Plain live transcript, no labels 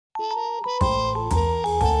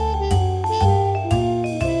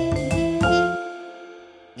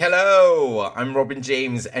Hello, I'm Robin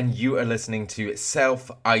James, and you are listening to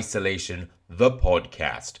Self-Isolation, the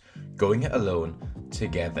podcast, going it alone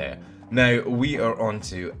together. Now, we are on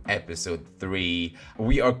to episode 3.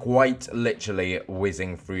 We are quite literally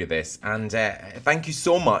whizzing through this, and thank you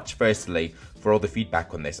so much, firstly, for all the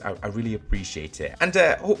feedback on this. I really appreciate it. And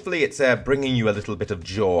hopefully it's bringing you a little bit of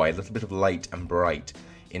joy, a little bit of light and bright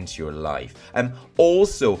into your life.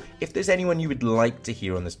 Also, if there's anyone you would like to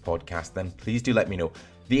hear on this podcast, then please do let me know.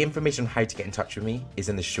 The information on how to get in touch with me is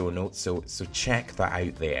in the show notes, so check that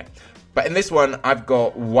out there. But in this one, I've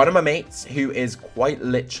got one of my mates who is quite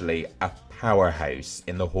literally a powerhouse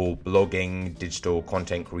in the whole blogging, digital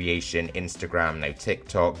content creation, Instagram, now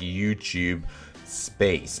TikTok, YouTube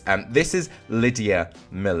space. This is Lydia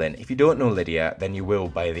Millen. If you don't know Lydia, then you will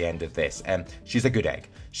by the end of this. She's a good egg.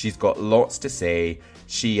 She's got lots to say.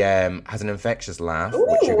 She has an infectious laugh,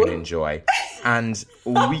 which you're going to enjoy. And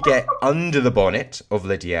we get under the bonnet of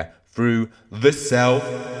Lydia through the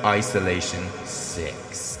Self-Isolation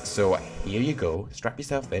 6. So here you go. Strap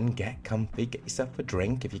yourself in, get comfy, get yourself a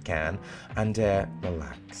drink if you can, and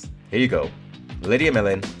relax. Here you go. Lydia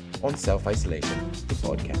Millen on Self-Isolation, the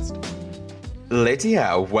podcast.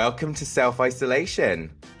 Lydia, welcome to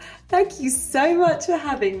Self-Isolation. Thank you so much for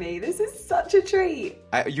having me. This is such a treat.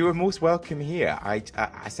 You are most welcome here. I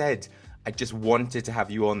said I just wanted to have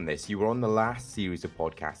you on this. You were on the last series of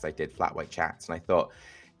podcasts I did, Flat White Chats, and I thought,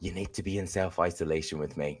 you need to be in self-isolation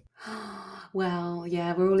with me. Well,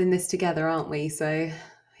 yeah, we're all in this together, aren't we? So,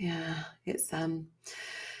 yeah, it's an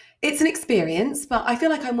experience, but I feel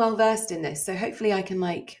like I'm well versed in this. So hopefully I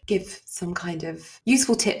can give some kind of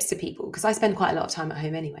useful tips to people, because I spend quite a lot of time at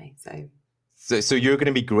home anyway. So you're going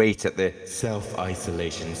to be great at the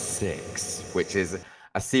Self-Isolation 6, which is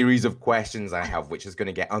a series of questions I have, which is going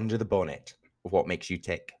to get under the bonnet of what makes you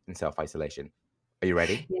tick in self-isolation. Are you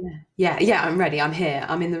ready? Yeah, I'm ready. I'm here.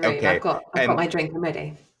 I'm in the room. Okay. I've got my drink. I'm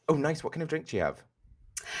ready. Oh, nice. What kind of drink do you have?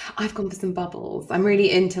 I've gone for some bubbles. I'm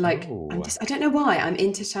really into I don't know why, I'm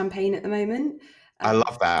into champagne at the moment. I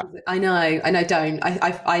love that. I know, don't.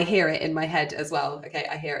 I hear it in my head as well. Okay,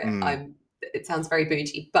 I hear it. It sounds very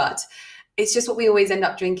bougie, but it's just what we always end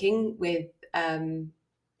up drinking with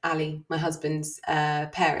Ali, my husband's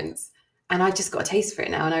parents. And I've just got a taste for it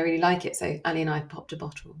now and I really like it. So Ali and I popped a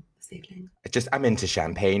bottle this evening. I'm into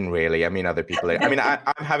champagne, really. I mean, other people I'm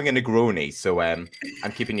having a Negroni, so I'm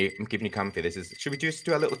keeping you comfy. Should we just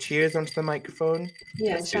do a little cheers onto the microphone?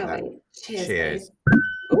 Yeah, shall we? Cheers.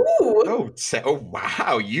 Ooh. Oh,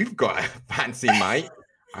 wow, you've got a fancy mic.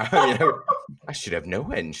 I should have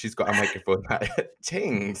known. She's got a microphone that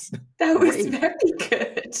tings. That was very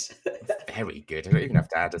good. Very good. I don't even have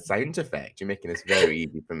to add a sound effect. You're making this very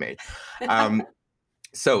easy for me.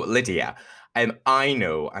 So, Lydia, I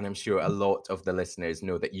know, and I'm sure a lot of the listeners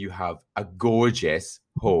know, that you have a gorgeous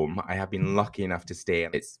home. I have been lucky enough to stay.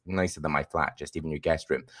 It's nicer than my flat, just even your guest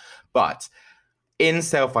room. But in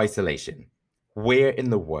self-isolation, where in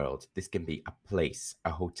the world, this can be a place, a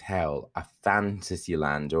hotel, a fantasy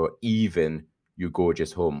land, or even your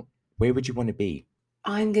gorgeous home, where would you want to be?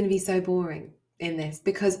 I'm going to be so boring in this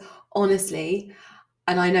because honestly,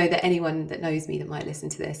 and I know that anyone that knows me that might listen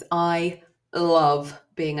to this, I love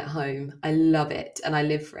being at home. I love it and I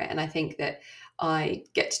live for it. And I think that I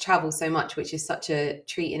get to travel so much, which is such a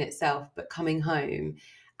treat in itself, but coming home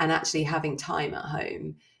and actually having time at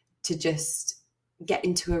home to just get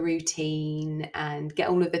into a routine and get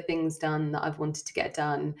all of the things done that I've wanted to get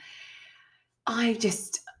done. I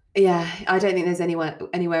don't think there's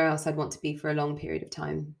anywhere else I'd want to be for a long period of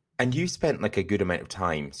time. And you spent a good amount of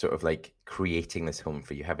time sort of creating this home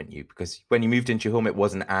for you, haven't you? Because when you moved into your home, it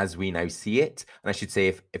wasn't as we now see it. And I should say,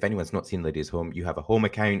 if anyone's not seen Lydia's home, you have a home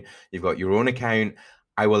account, you've got your own account.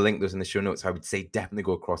 I will link those in the show notes. I would say definitely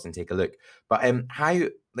go across and take a look. But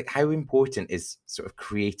how important is sort of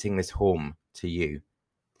creating this home to you?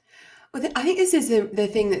 Well, I think this is the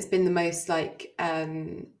thing that's been the most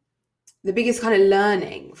the biggest kind of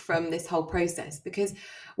learning from this whole process, because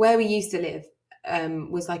where we used to live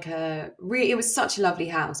was it was such a lovely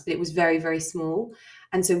house, but it was very, very small.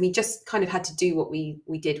 And so we just kind of had to do what we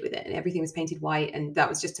did with it, and everything was painted white, and that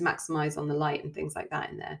was just to maximize on the light and things like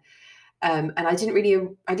that in there. And I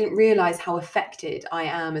didn't realize how affected I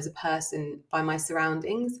am as a person by my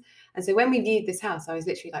surroundings. And so when we viewed this house, I was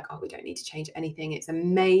literally like, oh, we don't need to change anything. It's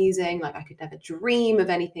amazing. I could never dream of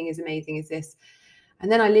anything as amazing as this. And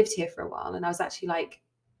then I lived here for a while and I was actually like,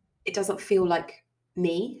 it doesn't feel like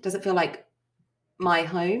me. It doesn't feel like my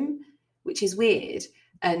home, which is weird.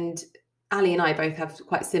 And Ali and I both have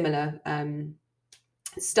quite similar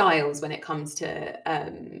styles when it comes to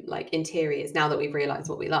interiors, now that we've realized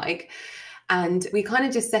what we like. And we kind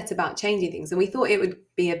of just set about changing things. And we thought it would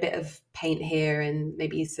be a bit of paint here and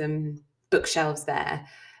maybe some bookshelves there.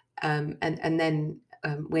 And then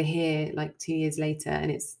we're here like 2 years later,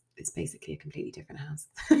 and it's basically a completely different house.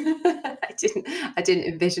 I didn't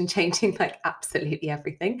envision changing like absolutely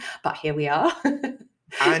everything, but here we are.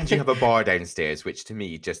 And you have a bar downstairs, which to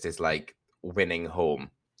me just is like winning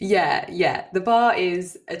home. Yeah. The bar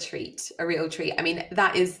is a treat, a real treat. I mean,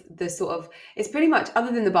 that is the sort of, it's pretty much,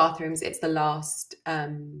 other than the bathrooms, it's the last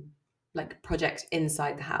like project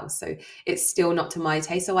inside the house. So it's still not to my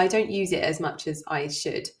taste. So I don't use it as much as I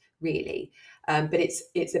should, really. But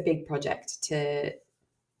it's a big project to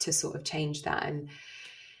sort of change that. And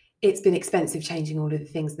it's been expensive changing all of the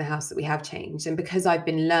things in the house that we have changed. And because I've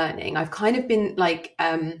been learning, I've kind of been like,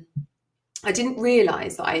 I didn't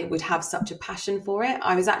realize that I would have such a passion for it.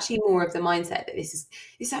 I was actually more of the mindset that this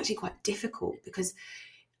is actually quite difficult, because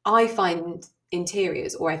I find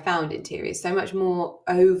interiors, or I found interiors, so much more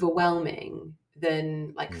overwhelming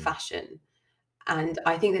than like fashion. And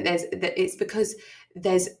I think that it's because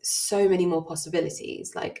there's so many more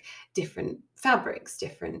possibilities, like different fabrics,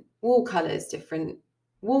 different wall colors, different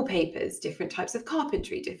wallpapers, different types of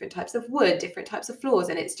carpentry, different types of wood, different types of floors.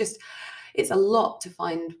 And it's a lot to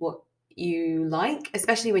find what you like,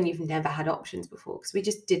 especially when you've never had options before, because we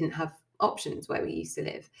just didn't have options where we used to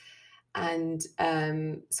live. And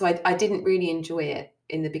so I didn't really enjoy it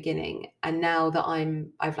in the beginning. And now that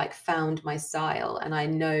I've like found my style and I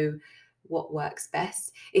know what works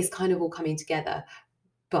best, it's kind of all coming together.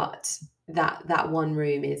 But that one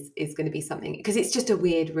room is going to be something, because it's just a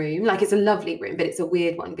weird room. Like, it's a lovely room, but it's a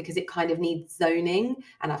weird one because it kind of needs zoning,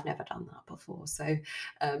 and I've never done that before. So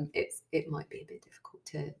it might be a bit difficult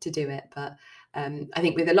to do it, but I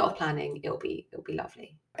think with a lot of planning, it'll be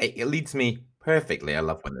lovely. It leads me perfectly, I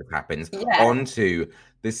love when this happens, Yeah. onto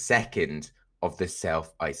the second of the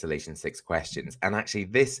self-isolation 6 questions. And actually,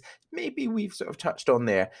 this, maybe we've sort of touched on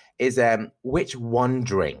there, is which one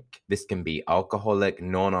drink, this can be alcoholic,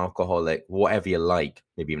 non-alcoholic, whatever you like,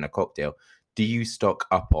 maybe even a cocktail, do you stock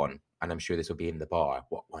up on? And I'm sure this will be in the bar.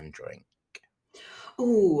 What one drink?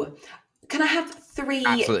 Oh, can I have 3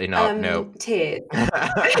 Absolutely not, no. tiers?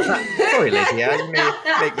 Sorry, Lydia, you may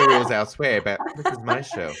make the rules elsewhere, but this is my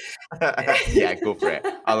show. Yeah, go for it.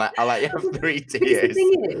 I'll let you have 3 tiers.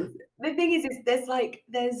 The thing is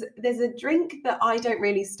there's a drink that I don't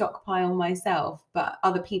really stockpile myself, but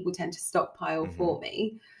other people tend to stockpile for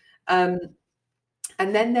me. And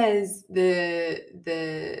then there's the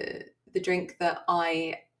drink that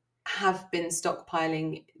I have been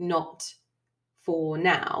stockpiling, not for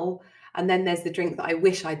now. And then there's the drink that I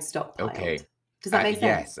wish I'd stockpiled. Okay. Does that make sense?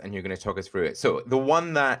 Yes, and you're going to talk us through it. So the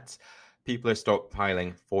one that people are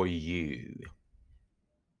stockpiling for you.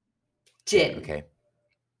 Gin. Okay.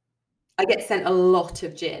 I get sent a lot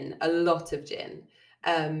of gin.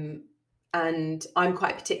 And I'm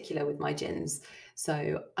quite particular with my gins,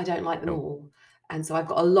 so I don't like them all. And so I've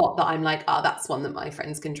got a lot that I'm like, that's one that my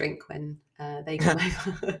friends can drink when they come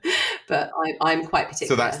over. But I'm quite particular.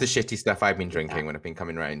 So that's the shitty stuff I've been drinking when I've been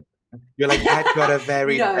coming round. You're like, I've got a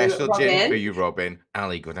very special Robin. gin for you, Robin.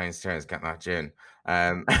 Ali, go downstairs, get that gin.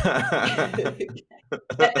 Get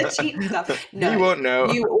the cheap stuff. No, you won't know.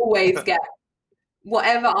 You always get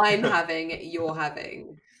whatever I'm having, you're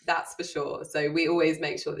having. That's for sure. So we always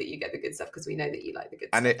make sure that you get the good stuff, because we know that you like the good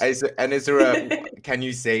stuff. And is there a? Can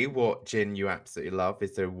you say what gin you absolutely love?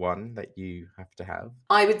 Is there one that you have to have?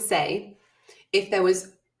 I would say, if there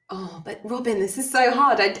was. Oh, but Robin, this is so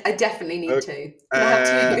hard. I definitely need 2. Can I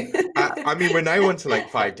have 2? I mean, we're now on to like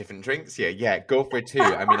 5 different drinks here. Yeah, go for 2.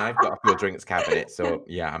 I mean, I've got a full drinks cabinet, so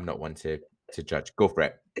yeah, I'm not one to judge. Go for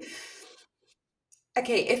it.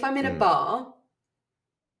 Okay, if I'm in a bar,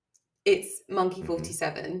 it's Monkey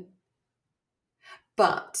 47.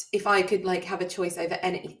 But if I could like have a choice over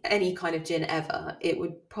any kind of gin ever, it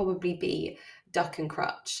would probably be Duck and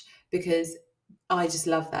Crutch, because I just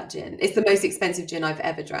love that gin. It's the most expensive gin I've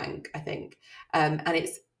ever drank, I think. And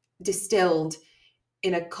it's distilled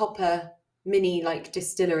in a copper mini like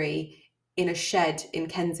distillery in a shed in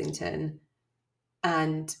Kensington.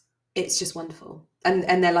 And it's just wonderful.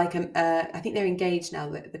 And they're like, I think they're engaged now,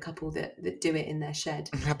 the couple that do it in their shed.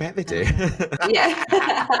 I bet they do. Yeah.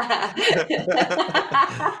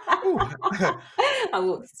 I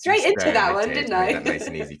walked straight into that one, didn't I? That nice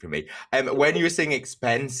and easy for me. When you were saying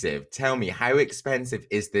expensive, tell me, how expensive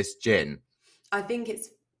is this gin? I think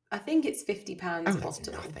it's £50 a that's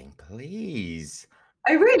bottle. Nothing, please.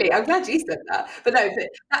 Oh, really? I'm glad you said that. But no,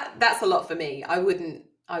 that's a lot for me. I wouldn't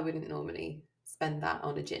normally spend that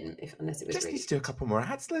on a gin unless it was Just really need to do a good. couple more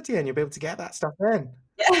ads, Lydia, and you'll be able to get that stuff in.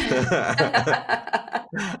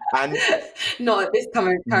 And Not at this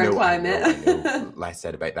current no, I climate. know. Less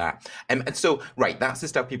said about that. And so, right, that's the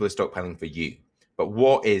stuff people are stockpiling for you. But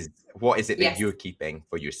what is it that Yes. you're keeping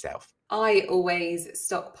for yourself? I always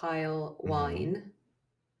stockpile Mhm. wine.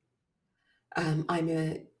 I'm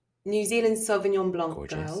a New Zealand Sauvignon Blanc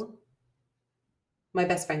Gorgeous. girl. My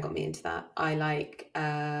best friend got me into that. I like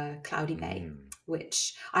Cloudy Bay,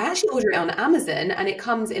 which I actually order it on Amazon, and it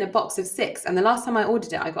comes in a box of 6. And the last time I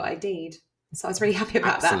ordered it, I got ID'd. So I was really happy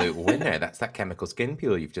about Absolute that. winner. That's that chemical skin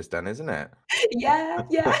peel you've just done, isn't it? Yeah.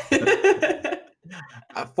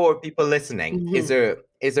 For people listening, is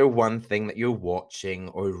Mhm. there one thing that you're watching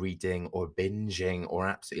or reading or binging or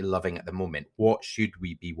absolutely loving at the moment? What should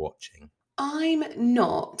we be watching? I'm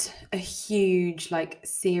not a huge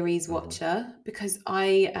series Mhm. watcher because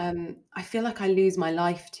I feel like I lose my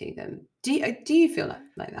life to them. Do you feel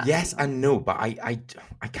like that Yes sometimes? and no, but I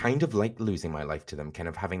kind of like losing my life to them, kind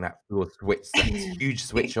of having that full switch, that huge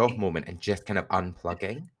switch off moment and just kind of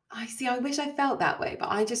unplugging. I see. I wish I felt that way, but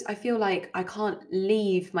I feel like I can't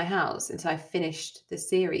leave my house until I've finished the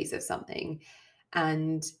series of something.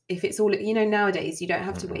 And if it's all, nowadays you don't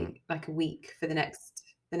have to Mhm. wait like a week for the next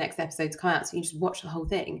episode to come out, so you just watch the whole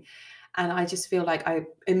thing. And I just feel like I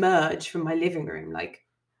emerge from my living room like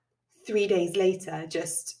 3 days later,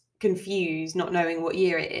 just confused, not knowing what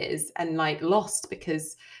year it is, and like lost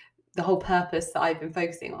because the whole purpose that I've been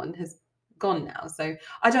focusing on has gone now. So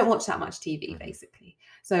I don't watch that much TV Mhm. basically.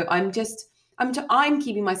 So I'm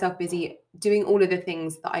keeping myself busy doing all of the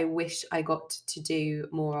things that I wish I got to do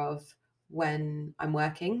more of when I'm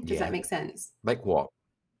working. Does that Yeah. make sense? Like what?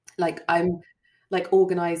 Like I'm like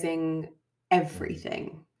organizing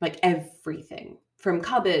Mhm. everything from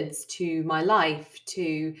cupboards to my life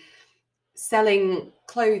to selling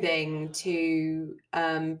clothing to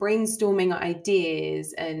brainstorming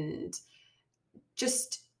ideas and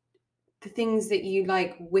just the things that you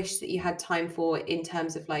like wish that you had time for in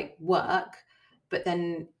terms of like work, but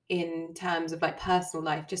then in terms of like personal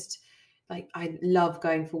life, just like I love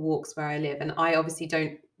going for walks where I live, and I obviously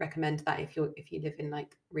don't recommend that if you live in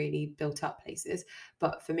like really built up places,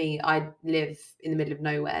 but for me I live in the middle of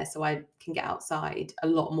nowhere, so I can get outside a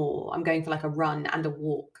lot more. I'm going for like a run and a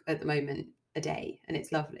walk at the moment a day, and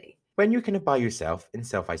it's lovely. When you're kind of by yourself in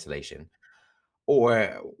self-isolation,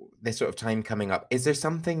 or this sort of time coming up, is there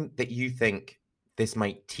something that you think this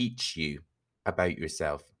might teach you about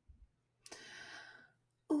yourself?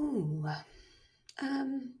 Ooh,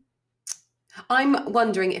 um I'm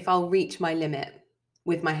wondering if I'll reach my limit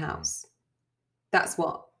with my Mhm. house. That's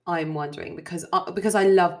what I'm wondering because I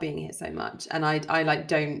love being here so much, and I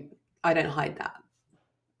don't hide that.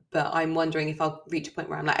 But I'm wondering if I'll reach a point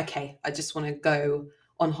where I'm like, okay, I just want to go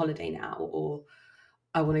on holiday now, or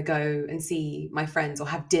I want to go and see my friends or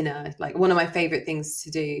have dinner. Like one of my favorite things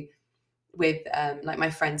to do with like my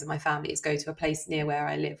friends and my family is go to a place near where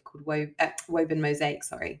I live called Woburn Mosaic.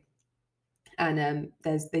 Sorry, and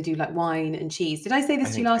they do like wine and cheese. Did I say I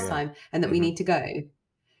this to you think so, last yeah. time? And that we Mhm. need to go.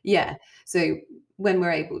 Yeah. So when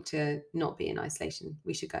we're able to not be in isolation,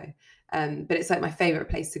 we should go. But it's like my favorite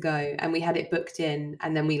place to go. And we had it booked in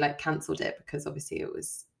and then we like cancelled it because obviously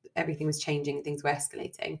everything was changing and things were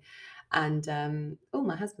escalating. And oh,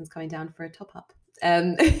 my husband's coming down for a top up.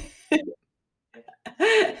 Hi,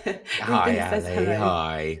 Regan says Ali. hello.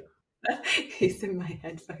 Hi. He's in my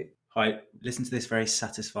headphones. Hi, listen to this very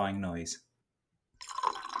satisfying noise.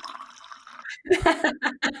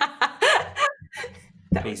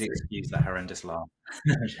 Please excuse that horrendous laugh.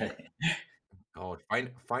 God,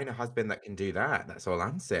 find a husband that can do that. That's all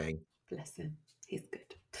I'm saying. Bless him. He's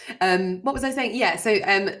good. What was I saying? Yeah, so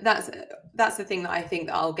that's the thing that I think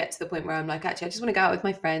that I'll get to the point where I'm like, actually, I just want to go out with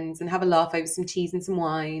my friends and have a laugh over some cheese and some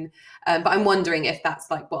wine. But I'm wondering if that's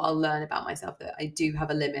like what I'll learn about myself, that I do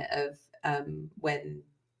have a limit of when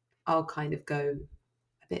I'll kind of go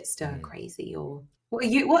a bit stir Mhm. crazy. Or what are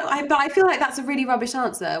you? But I feel like that's a really rubbish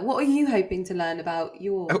answer. What are you hoping to learn about Oh,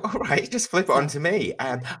 your all right, just flip it on self? to me.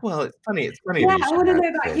 Well, it's funny Yeah, that you I should want to ask know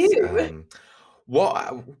about this.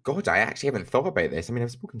 you. God, I actually haven't thought about this. I mean,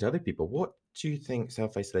 I've spoken to other people. What do you think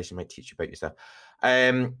self-isolation might teach you about yourself?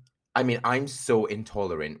 Um, I mean, I'm so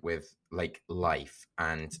intolerant with like life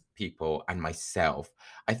and people and myself.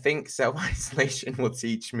 I think self-isolation will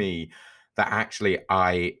teach me that actually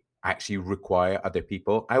I actually require other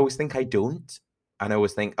people. I always think I don't. And I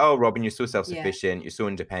always think, oh, Robin, you're so Yeah. self-sufficient, you're so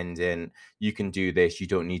independent, you can do this, you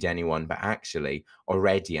don't need anyone. But actually,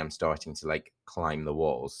 already I'm starting to like climb the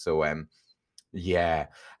walls. So yeah,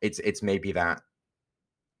 it's maybe that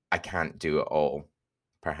I can't do it all,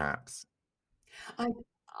 perhaps.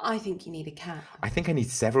 I think you need a cat. I think I need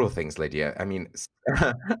several things, Lydia. I mean,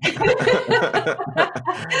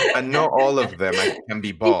 and not all of them can be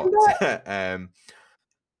You can bought.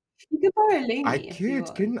 You could borrow I Lumi if you could,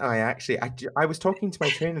 want. couldn't I? Actually, I was talking to my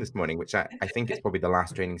trainer this morning, which I think it's probably the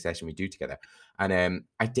last training session we do together. And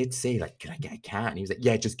I did say, like, could I get a cat? And he was like,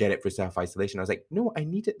 yeah, just get it for self-isolation. I was like, no, I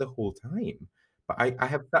need it the whole time. But I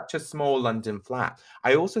have such a small London flat.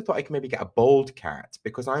 I also thought I could maybe get a bald cat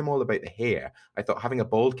because I'm all about the hair. I thought having a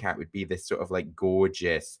bald cat would be this sort of like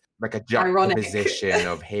gorgeous, like a Ironic. juxtaposition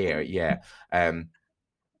of hair. Yeah.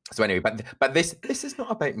 So anyway, but this is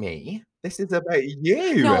not about me. This is about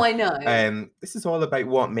you. No, I know. This is all about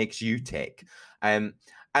what makes you tick. And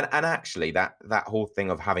actually that whole thing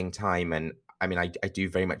of having time, and I mean I do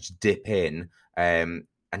very much dip in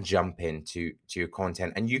and jump into your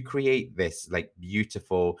content, and you create this like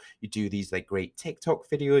beautiful, you do these like great TikTok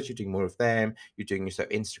videos, you're doing more of them, you're doing your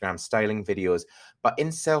sort of Instagram styling videos, but in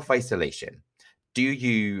self-isolation, do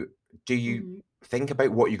you Mhm. think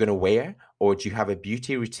about what you're going to wear, or do you have a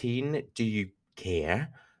beauty routine? Do you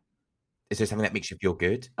care? Is there something that makes you feel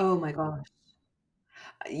good? Oh my gosh.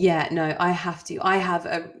 Yeah, no, I have to. I have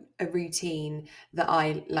a routine that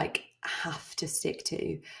I like have to stick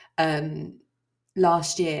to.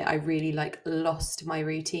 Last year I really like lost my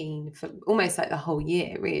routine for almost like the whole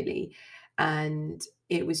year, really. And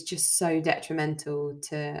it was just so detrimental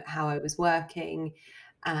to how I was working.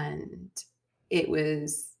 And it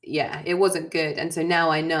was, yeah, it wasn't good. And so now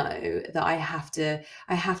I know that I have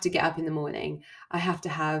to get up in the morning. I have to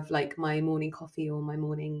have like my morning coffee or my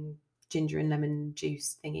morning ginger and lemon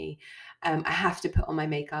juice thingy. I have to put on my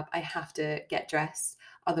makeup. I have to get dressed.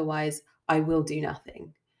 Otherwise, I will do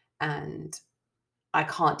nothing. And I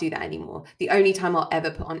can't do that anymore. The only time I'll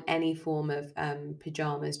ever put on any form of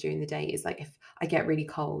pajamas during the day is like if I get really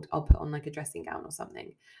cold, I'll put on like a dressing gown or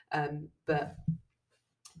something. But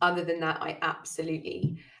other than that, I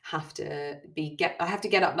absolutely have to I have to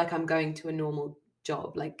get up like I'm going to a normal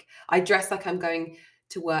job. Like I dress like I'm going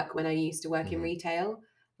to work when I used to work in retail.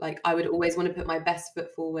 Like I would always want to put my best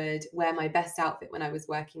foot forward, wear my best outfit when I was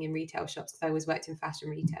working in retail shops, because I always worked in fashion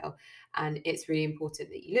retail. And it's really important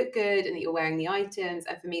that you look good and that you're wearing the items.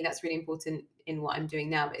 And for me, that's really important in what I'm doing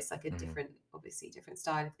now. But it's like a different, obviously different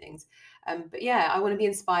style of things. But yeah, I want to be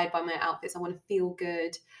inspired by my outfits. I want to feel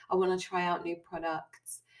good. I want to try out new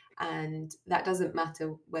products. And that doesn't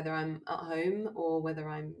matter whether I'm at home or whether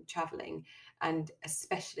I'm traveling. And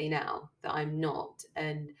especially now that I'm not,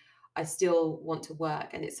 and I still want to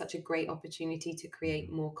work. And it's such a great opportunity to create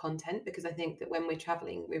more content, because I think that when we're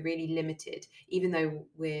traveling, we're really limited, even though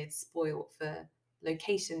we're spoiled for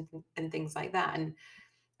locations and things like that,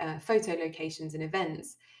 and photo locations and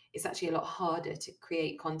events. It's actually a lot harder to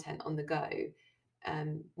create content on the go.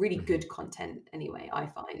 Really good content anyway, I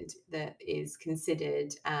find, that is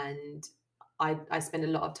considered, and I spend a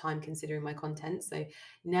lot of time considering my content. So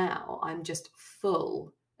now I'm just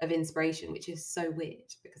full of inspiration, which is so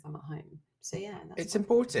weird because I'm at home. So yeah, that's It's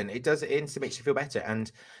important. It does. It instantly makes you feel better.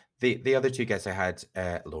 And the other two guests I had,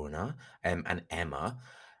 Lorna and Emma,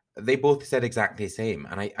 they both said exactly the same.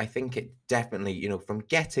 And I think it definitely, you know, from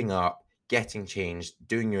getting up, getting changed,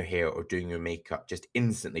 doing your hair or doing your makeup just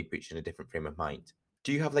instantly puts you in a different frame of mind.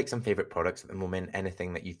 Do you have like some favorite products at the moment?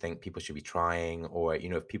 Anything that you think people should be trying? Or, you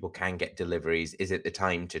know, if people can get deliveries, is it the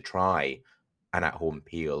time to try an at-home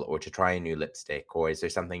peel or to try a new lipstick? Or is there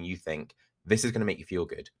something you think this is going to make you feel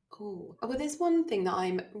good? Oh, well, there's one thing that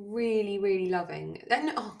I'm really, really loving.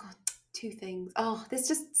 Then, oh God, two things. Oh, there's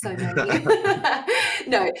just so many.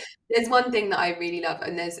 No, there's one thing that I really love,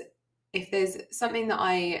 and if there's something that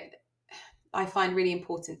I find really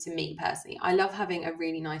important to me personally, I love having a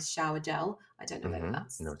really nice shower gel. I don't know whether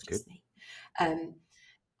that's No, it's good. just me. Um,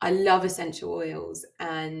 I love essential oils,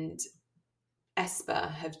 and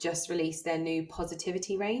Esper have just released their new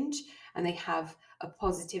positivity range, and they have a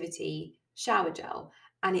positivity shower gel,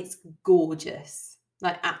 and it's gorgeous,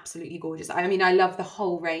 like absolutely gorgeous. I mean, I love the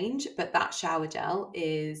whole range, but that shower gel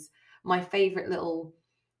is my favorite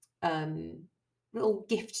um little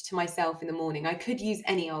gift to myself in the morning. I could use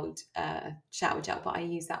any old shower gel, but I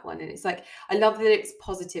use that one, and it's like I love that it's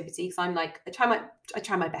positivity, because I'm like I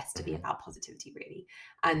try my best to be about positivity, really.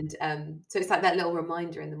 And so it's like that little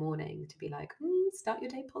reminder in the morning to be like, start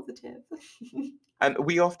your day positive. And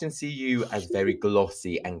we often see you as very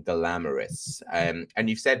glossy and glamorous. And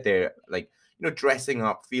you've said there, like, you know, dressing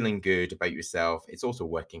up, feeling good about yourself. It's also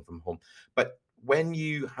working from home. But when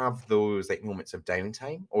you have those like moments of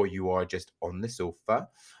downtime, or you are just on the sofa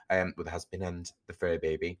with the husband and the fur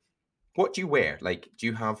baby, what do you wear? Like, do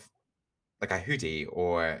you have like a hoodie,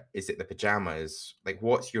 or is it the pajamas? Like,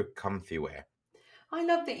 what's your comfy wear? I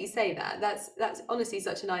love that you say that. That's honestly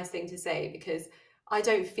such a nice thing to say, because I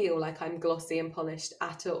don't feel like I'm glossy and polished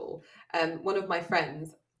at all. One of my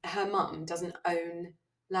friends, her mum doesn't own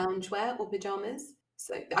loungewear or pajamas.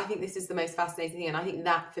 So I think this is the most fascinating thing. And I think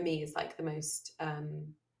that for me is like the most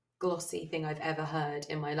glossy thing I've ever heard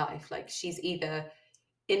in my life. Like, she's either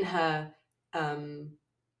in her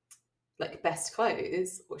like best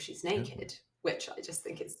clothes or she's naked, which I just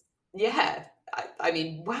think is, yeah. I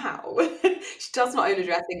mean, wow. She does not own a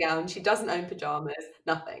dressing gown. She doesn't own pajamas,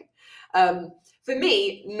 nothing. For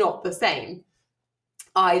me, not the same.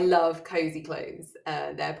 I love cozy clothes.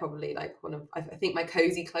 They're probably like I think my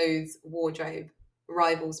cozy clothes wardrobe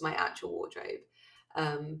rivals my actual wardrobe.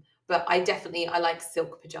 But I like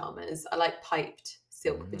silk pajamas. I like piped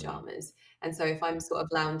silk pajamas. And so if I'm sort of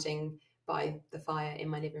lounging by the fire in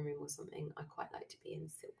my living room or something, I quite like to be in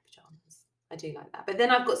silk pajamas. I do like that. But then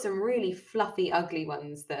I've got some really fluffy, ugly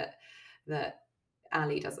ones that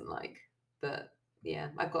Ali doesn't like. But yeah,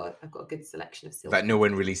 I've got a good selection of silk. That no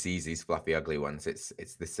one really sees these fluffy, ugly ones.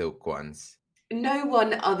 It's the silk ones. No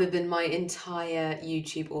one other than my entire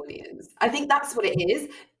YouTube audience. I think that's what it is.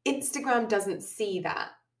 Instagram doesn't see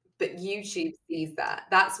that, but YouTube sees that.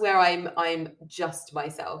 That's where I'm just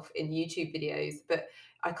myself in YouTube videos, but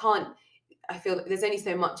I feel like there's only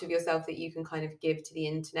so much of yourself that you can kind of give to the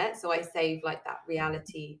internet. So I save like that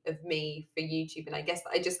reality of me for YouTube. And I guess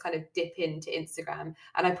I just kind of dip into Instagram,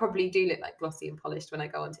 and I probably do look like glossy and polished when I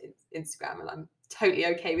go onto Instagram, and I'm totally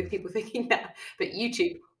okay with people thinking that. But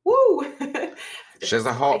YouTube, woo! She's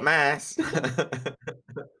a hot mess.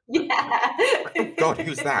 Yeah. Oh God,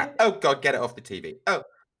 who's that? Oh God, get it off the TV. Oh.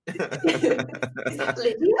 Is that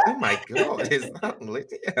Lydia? Oh my God, is that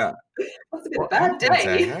Lydia? Must have been a What bad happened to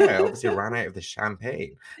day. her? Obviously ran out of the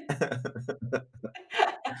champagne.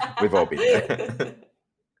 We've all been there.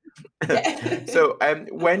 Yeah. So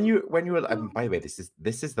when you were by the way,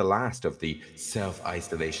 this is the last of the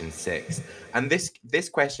self-isolation 6, and this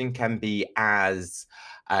question can be as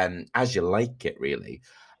you like it, really.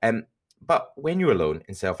 But when you're alone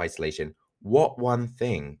in self-isolation, what one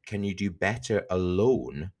thing can you do better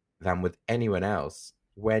alone than with anyone else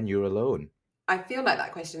when you're alone? I feel like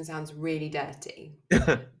that question sounds really dirty,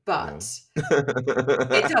 No. but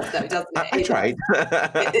it does though, doesn't it? I tried.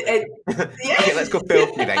 Yeah. Okay, let's go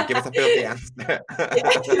filthy then. Give us a filthy answer.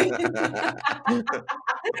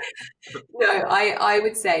 No, I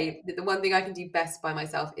would say that the one thing I can do best by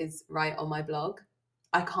myself is write on my blog.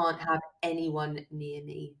 I can't have anyone near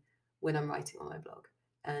me when I'm writing on my blog,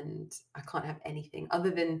 and I can't have anything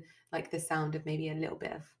other than like the sound of maybe a little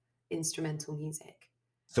bit of instrumental music.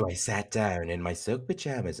 So I sat down in my silk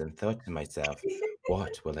pajamas and thought to myself,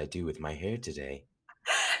 what will I do with my hair today?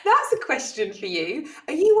 That's a question for you.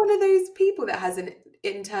 Are you one of those people that has an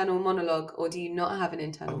internal monologue, or do you not have an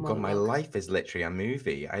internal Oh God, monologue? my life is literally a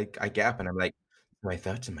movie. I get up and I'm like, so I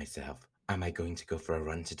thought to myself, am I going to go for a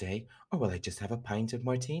run today? Or will I just have a pint of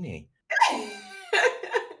martini?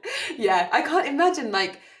 Yeah, I can't imagine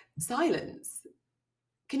like silence.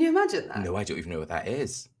 Can you imagine that? No, I don't even know what that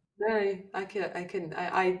is. No, I couldn't.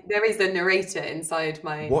 There is a narrator inside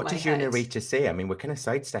my What my does your head. narrator say? I mean, we're kind of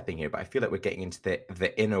sidestepping here, but I feel like we're getting into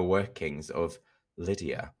the inner workings of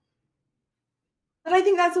Lydia. But I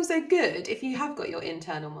think that's also good if you have got your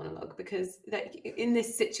internal monologue, because in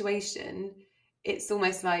this situation, it's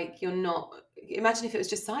almost like you're not. Imagine if it was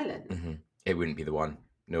just silent. Mm-hmm. It wouldn't be the one.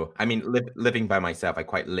 No, I mean, living by myself, I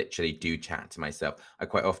quite literally do chat to myself. I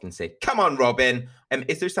quite often say, come on, Robin.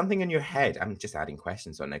 Is there something in your head? I'm just adding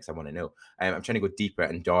questions on next. I want to know. I'm trying to go deeper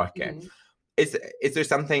and darker. Mm-hmm. Is there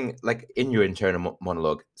something like in your internal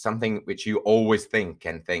monologue, something which you always think,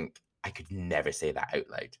 I could never say that out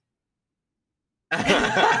loud?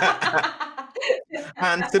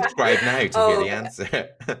 And subscribe now to hear the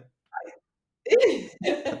answer.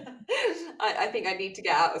 I think I need to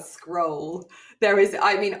get out a scroll.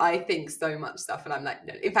 I think so much stuff, and I'm like,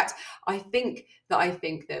 no. In fact, I think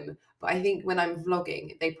them, but I think when I'm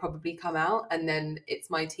vlogging, they probably come out, and then it's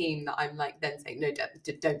my team that I'm like then saying, no,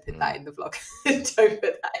 don't put that in the vlog. Don't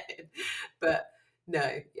put that in. But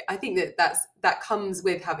no, I think that comes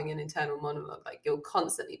with having an internal monologue. Like, you'll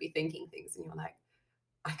constantly be thinking things, and you're like,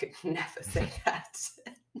 I could never say that.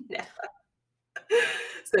 Never.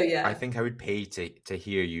 So yeah, I think I would pay to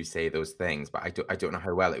hear you say those things, but I don't know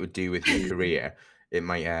how well it would do with your career. It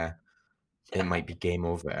might be game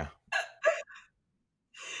over.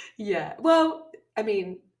 Yeah. Well, I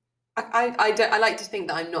mean, I like to think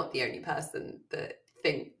that I'm not the only person that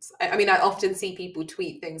thinks. I mean, I often see people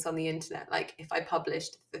tweet things on the internet, like if I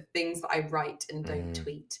published the things that I write and don't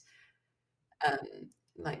tweet,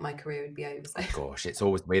 like my career would be over. So. Gosh, it's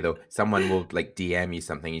always the way though. Someone will like DM you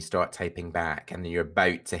something, you start typing back, and then you're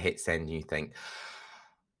about to hit send, and you think,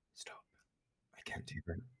 "Stop! I can't do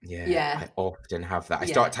that." Yeah. I often have that. I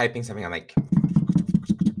start typing something, I'm like,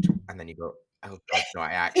 and then you go, "Oh God, no!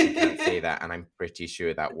 I actually can't say that," and I'm pretty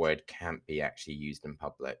sure that word can't be actually used in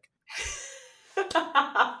public.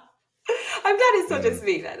 I'm glad it's not just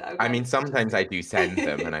me then. I mean, sometimes I do send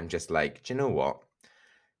them, and I'm just like, "Do you know what?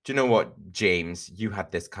 Do you know what, James? You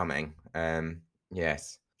had this coming."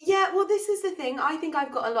 Yes. Yeah, well, this is the thing. I think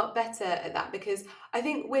I've got a lot better at that because I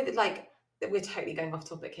think with like, we're totally going off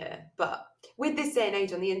topic here, but with this day and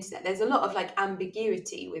age on the internet, there's a lot of like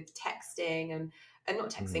ambiguity with texting and not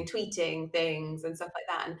texting, tweeting things and stuff like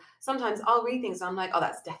that. And sometimes I'll read things and I'm like, oh,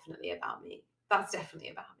 that's definitely about me. That's definitely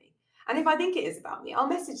about me. And if I think it is about me, I'll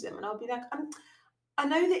message them and I'll be like, I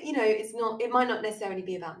know that, you know, it might not necessarily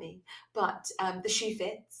be about me, but the shoe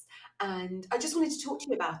fits. And I just wanted to talk to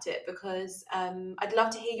you about it because I'd love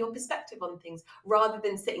to hear your perspective on things rather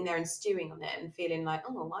than sitting there and stewing on it and feeling like,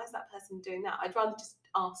 oh, why is that person doing that? I'd rather just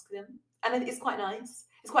ask them. And I think it's quite nice.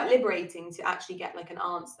 It's quite liberating to actually get like an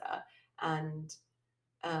answer and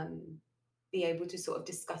be able to sort of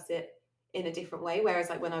discuss it in a different way. Whereas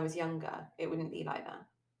like when I was younger, it wouldn't be like that.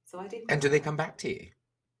 So I do. And do they come back to you?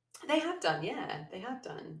 They have done, yeah, they have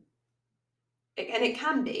done. And it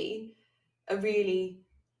can be a really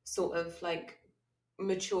sort of like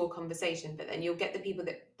mature conversation, but then you'll get the people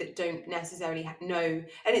that don't necessarily know, and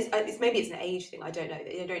it's maybe it's an age thing, I don't know,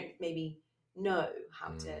 they don't maybe know how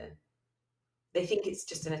to, they think it's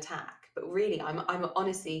just an attack, but really I'm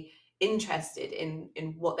honestly interested in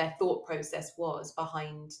what their thought process was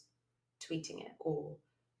behind tweeting it or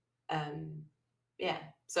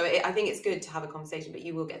so I think it's good to have a conversation, but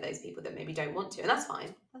you will get those people that maybe don't want to, and that's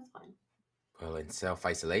fine. Well, in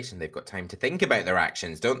self-isolation, they've got time to think about their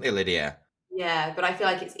actions, don't they, Lydia? Yeah, but I feel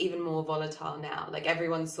like it's even more volatile now. Like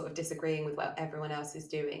everyone's sort of disagreeing with what everyone else is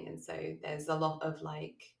doing. And so there's a lot of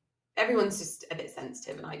like, everyone's just a bit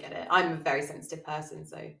sensitive, and I get it. I'm a very sensitive person,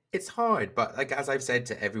 so. It's hard, but like as I've said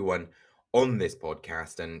to everyone on this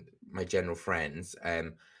podcast and my general friends,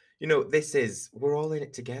 you know, we're all in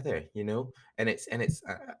it together, you know, and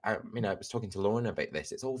I was talking to Lauren about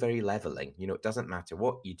this. It's all very leveling, you know, it doesn't matter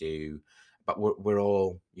what you do, but we're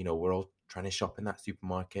all, you know, we're all trying to shop in that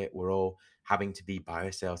supermarket. We're all having to be by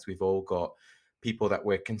ourselves. We've all got people that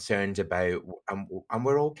we're concerned about, and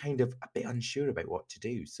we're all kind of a bit unsure about what to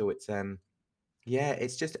do. So it's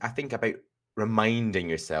it's just, I think, about reminding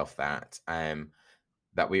yourself that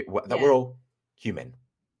we're all human.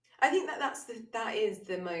 I think that is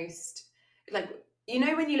the most, like, you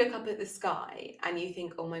know, when you look up at the sky and you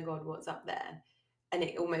think, oh my God, what's up there? And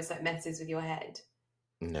it almost like messes with your head.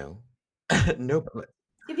 No. No.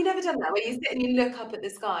 Have you never done that, where you sit and you look up at the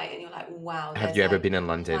sky and you're like, wow. Have you ever been in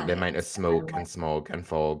London? The amount of smoke and smog and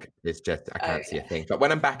fog is just, I can't see a thing. But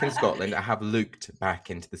when I'm back in Scotland, I have looked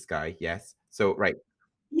back into the sky. Yes. So, right.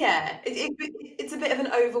 Yeah, it's a bit of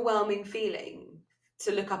an overwhelming feeling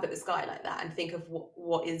to look up at the sky like that and think of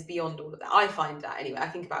what is beyond all of that. I find that anyway. I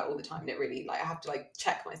think about it all the time, and it really, like, I have to like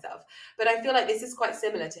check myself. But I feel like this is quite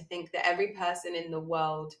similar, to think that every person in the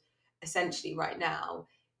world essentially right now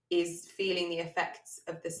is feeling the effects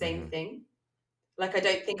of the same thing. Like, I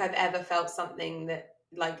don't think I've ever felt something that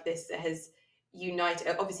like this that has united.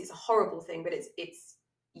 Obviously it's a horrible thing, but it's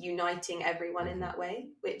uniting everyone in that way,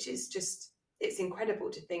 which is just, it's incredible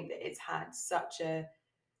to think that it's had such the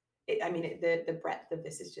breadth of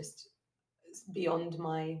this is just beyond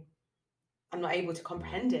I'm not able to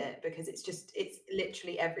comprehend it, because it's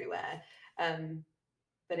literally everywhere.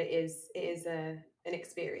 But it is an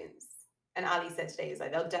experience. And Ali said today, is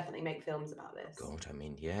like, they'll definitely make films about this. God, I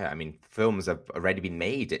mean, yeah. I mean, films have already been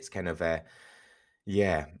made. It's kind of I've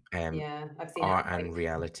seen art and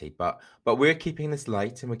reality. But we're keeping this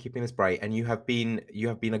light and we're keeping this bright. And you have been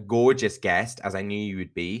a gorgeous guest, as I knew you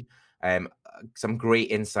would be. Some great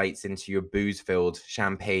insights into your booze-filled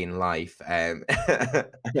champagne life. Yeah,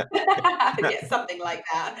 something like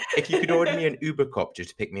that. If you could order me an Uber copter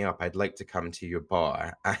to pick me up, I'd like to come to your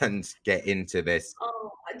bar and get into this. Oh,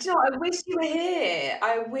 Joe, I wish you were here.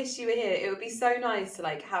 It would be so nice to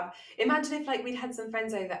like have. Imagine if like we'd had some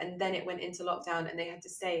friends over and then it went into lockdown and they had to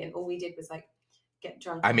stay, and all we did was like get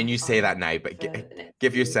drunk. I mean, you say that now, but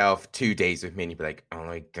give yourself 2 days with me and you'd be like, oh,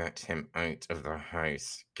 I get him out of the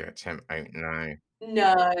house. Get him out now.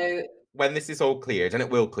 No. When this is all cleared, and it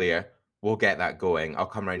will clear, we'll get that going. I'll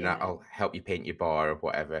come around and I'll help you paint your bar or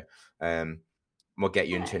whatever. We'll get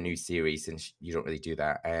you into a new series, since you don't really do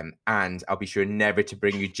that. And I'll be sure never to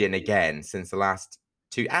bring you gin again, since the last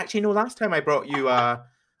two. Actually, no, last time I brought you a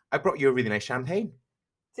really nice champagne.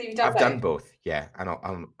 So you've done I've both? done both, yeah, and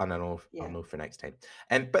I'll Yeah. know for next time.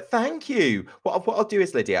 But thank you. What I'll do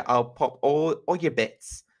is, Lydia, I'll pop all your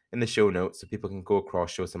bits in the show notes so people can go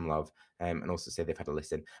across, show some love, and also say they've had a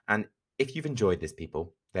listen. And if you've enjoyed this,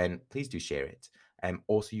 people, then please do share it.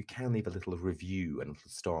 Also, you can leave a little review and a little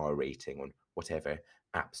star rating on whatever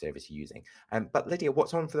app service you're using. But Lydia,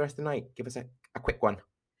 what's on for the rest of the night? Give us a quick one.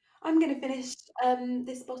 I'm going to finish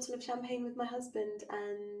this bottle of champagne with my husband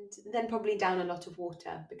and then probably down a lot of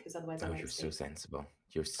water because otherwise I won't You're so sleep. sensible.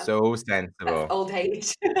 You're so sensible. That's old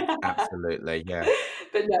age. Absolutely, yeah.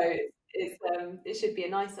 But no, it should be a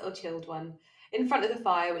nice little chilled one in front of the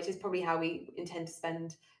fire, which is probably how we intend to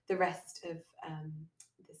spend the rest of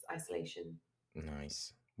this isolation.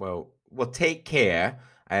 Nice. Well, take care.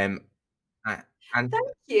 And Thank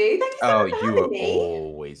you. Thank you so much for you having are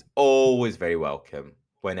me. always very welcome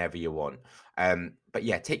whenever you want. But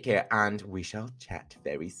yeah, take care, and we shall chat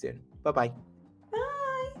very soon. Bye-bye.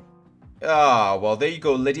 Bye. Ah, well, there you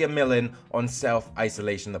go, Lydia Millen on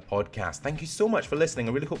Self-Isolation, the podcast. Thank you so much for listening.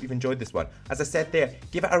 I really hope you've enjoyed this one. As I said there,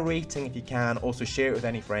 give it a rating if you can. Also, share it with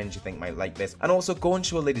any friends you think might like this. And also, go and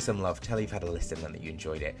show a lady some love. Tell her you've had a listen and that you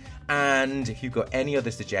enjoyed it. And if you've got any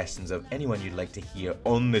other suggestions of anyone you'd like to hear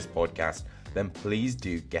on this podcast, then please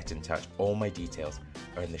do get in touch. All my details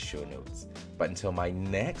are in the show notes. But until my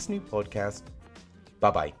next new podcast,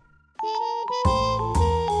 bye-bye.